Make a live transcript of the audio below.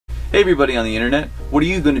Hey everybody on the internet, what are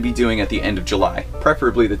you going to be doing at the end of July?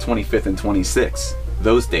 Preferably the 25th and 26th,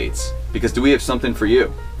 those dates, because do we have something for you?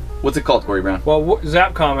 What's it called, Corey Brown? Well,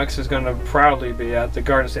 Zap Comics is going to proudly be at the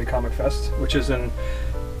Garden State Comic Fest, which is in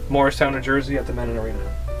Morristown, New Jersey at the Menon Arena.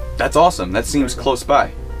 That's awesome, that seems close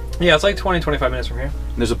by. Yeah, it's like 20-25 minutes from here.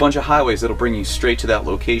 And there's a bunch of highways that'll bring you straight to that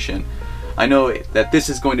location. I know that this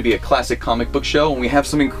is going to be a classic comic book show, and we have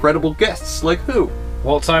some incredible guests, like who?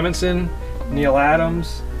 Walt Simonson, Neil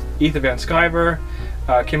Adams, Ethan Van Sciver,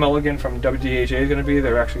 Kim Mulligan from WDHA is going to be.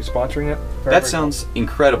 They're actually sponsoring it. That sounds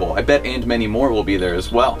incredible. I bet and many more will be there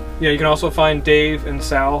as well. Yeah, you can also find Dave and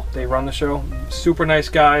Sal. They run the show. Super nice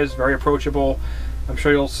guys, very approachable. I'm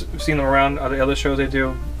sure you'll see them around the other shows they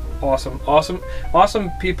do.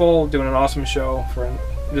 Awesome people doing an awesome show for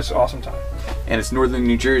just awesome time. And it's Northern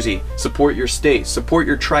New Jersey. Support your state. Support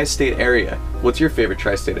your tri-state area. What's your favorite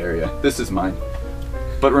tri-state area? This is mine.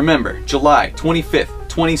 But remember, July 25th,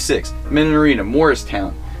 26th, Menon Arena,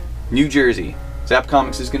 Morristown, New Jersey. Zap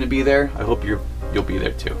Comics is going to be there. I hope you'll be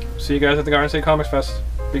there too. See you guys at the Garden State Comics Fest.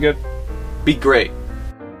 Be good. Be great.